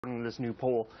in this new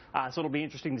poll. So it'll be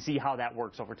interesting to see how that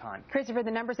works over time. Christopher, the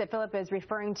numbers that Philip is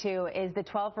referring to is the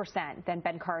 12% that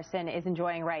Ben Carson is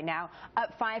enjoying right now,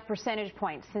 up 5 percentage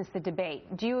points since the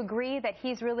debate. Do you agree that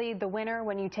he's really the winner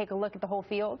when you take a look at the whole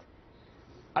field?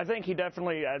 I think he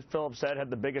definitely, as Philip said,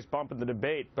 had the biggest bump in the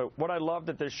debate. But what I love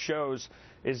that this shows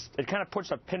is it kind of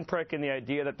puts a pinprick in the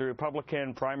idea that the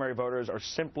Republican primary voters are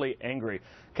simply angry.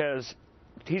 Because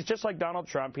he's just like Donald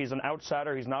Trump. He's an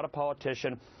outsider. He's not a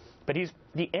politician. But he's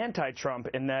the anti-Trump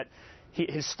in that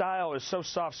his style is so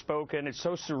soft-spoken, it's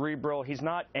so cerebral, he's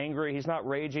not angry, he's not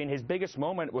raging. His biggest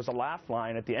moment was a laugh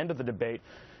line at the end of the debate.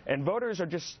 And voters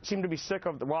seem to be sick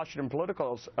of the Washington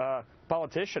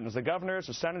politicians. The governors,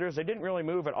 the senators, they didn't really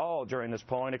move at all during this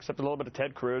polling except a little bit of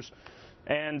Ted Cruz.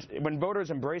 And when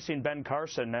voters embracing Ben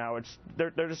Carson now,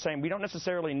 they're just saying we don't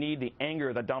necessarily need the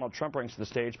anger that Donald Trump brings to the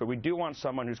stage, but we do want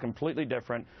someone who's completely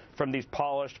different from these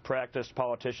polished, practiced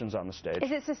politicians on the stage.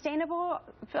 Is it sustainable?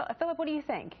 Philip, what do you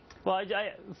think? Well,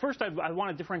 first I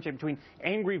want to differentiate between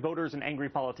angry voters and angry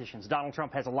politicians. Donald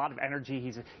Trump has a lot of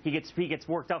energy. He gets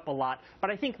worked up a lot.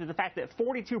 But I think that the fact that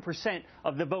 42%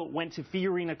 of the vote went to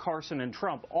Fiorina, Carson, and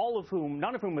Trump,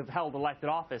 none of whom have held elected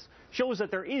office, shows that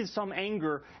there is some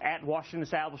anger at Washington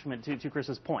establishment, to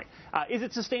Chris's point. Is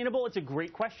it sustainable? It's a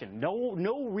great question.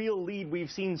 No real lead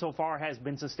we've seen so far has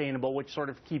been sustainable, which sort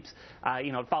of keeps,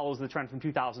 follows the trend from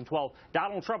 2012.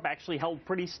 Donald Trump actually held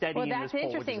pretty steady in this poll. Well, that's an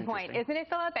interesting point, isn't it,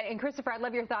 Philip? And Christopher, I'd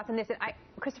love your thoughts on this.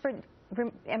 Christopher,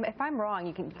 if I'm wrong,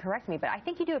 you can correct me, but I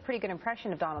think you do a pretty good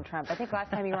impression of Donald Trump. I think last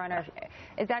time you were on our,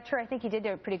 is that true? I think you did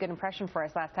do a pretty good impression for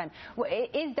us last time.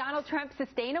 Is Donald Trump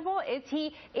sustainable? Is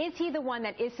he the one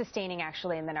that is sustaining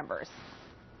actually in the numbers?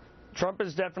 Trump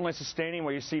is definitely sustaining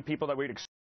where you see people that we'd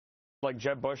expect, like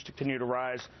Jeb Bush, to continue to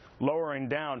rise, lowering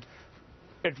down.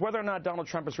 It's whether or not Donald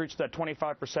Trump has reached that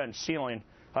 25% ceiling.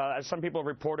 As some people have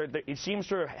reported, that he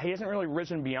hasn't really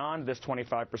risen beyond this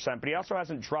 25%, but he also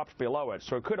hasn't dropped below it.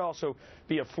 So it could also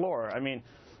be a floor. I mean,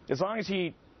 as long as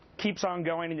he keeps on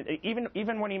going,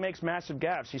 even when he makes massive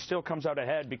gaffes, he still comes out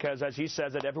ahead because, as he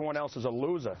says it, everyone else is a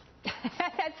loser.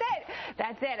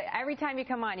 That's it. Every time you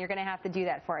come on, you're going to have to do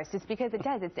that for us, just because it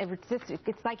does.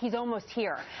 It's like he's almost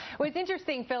here. What's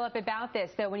interesting, Philip, about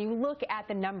this, though, when you look at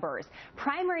the numbers,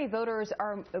 primary voters,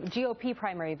 GOP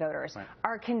primary voters,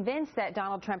 are convinced that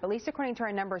Donald Trump, at least according to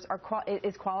our numbers,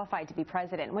 is qualified to be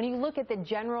president. When you look at the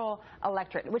general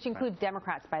electorate, which includes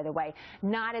Democrats, by the way,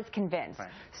 not as convinced.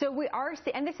 So we are,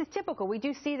 and this is typical. We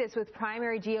do see this with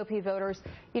primary GOP voters,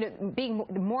 being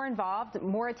more involved,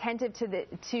 more attentive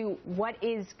to what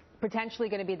is potentially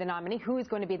going to be the nominee, who is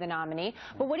going to be the nominee.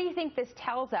 But what do you think this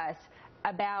tells us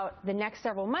about the next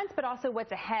several months, but also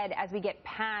what's ahead as we get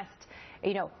past,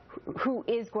 who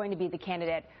is going to be the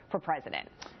candidate for president?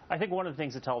 I think one of the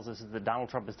things it tells us is that Donald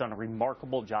Trump has done a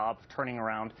remarkable job of turning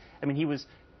around. I mean, he was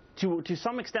to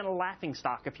some extent a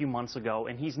laughingstock a few months ago,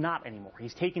 and he's not anymore.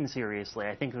 He's taken seriously.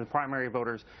 I think the primary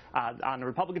voters on the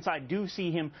Republican side do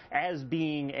see him as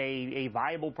being a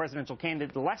viable presidential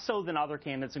candidate, less so than other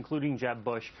candidates, including Jeb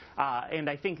Bush. And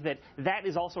I think that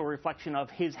is also a reflection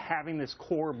of his having this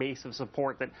core base of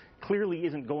support that clearly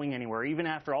isn't going anywhere. Even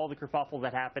after all the kerfuffle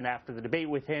that happened after the debate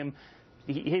with him,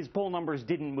 his poll numbers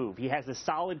didn't move. He has a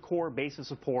solid core base of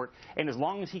support, and as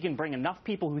long as he can bring enough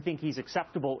people who think he's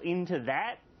acceptable into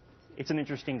that, it's an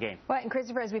interesting game. Well, and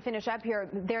Christopher, as we finish up here,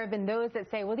 there have been those that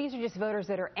say, well, these are just voters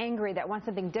that are angry, that want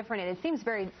something different. And it seems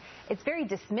it's very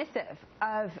dismissive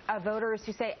of voters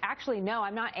who say, actually, no,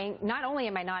 I'm not only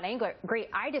am I not angry,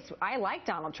 I like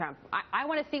Donald Trump. I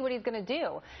want to see what he's going to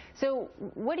do. So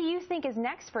what do you think is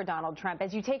next for Donald Trump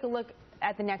as you take a look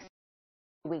at the next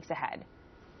weeks ahead?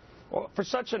 Well, for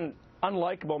such an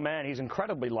unlikable man, he's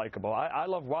incredibly likable. I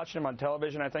love watching him on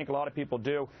television. I think a lot of people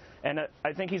do. And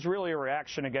I think he's really a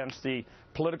reaction against the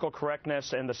political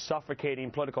correctness and the suffocating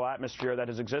political atmosphere that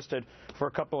has existed for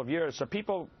a couple of years. So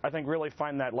people, I think, really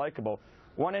find that likable.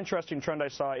 One interesting trend I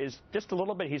saw is just a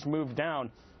little bit he's moved down.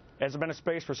 There's been a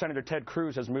space where Senator Ted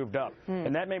Cruz has moved up.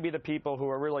 And that may be the people who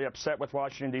are really upset with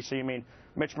Washington, D.C. I mean,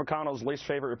 Mitch McConnell's least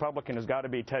favorite Republican has got to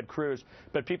be Ted Cruz.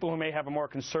 But people who may have a more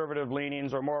conservative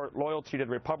leanings or more loyalty to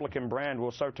the Republican brand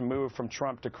will start to move from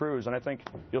Trump to Cruz. And I think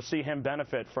you'll see him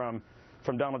benefit from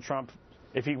Donald Trump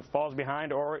if he falls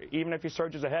behind, or even if he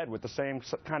surges ahead with the same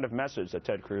kind of message that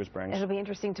Ted Cruz brings. It'll be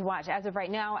interesting to watch. As of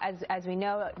right now, as we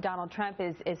know, Donald Trump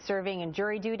is serving in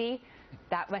jury duty.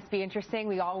 That must be interesting.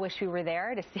 We all wish we were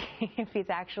there to see if he's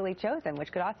actually chosen,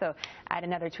 which could also add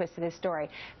another twist to this story.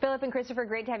 Philip and Christopher,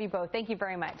 great to have you both. Thank you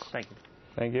very much. Thank you.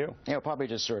 Thank you. He'll probably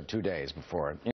just serve 2 days before.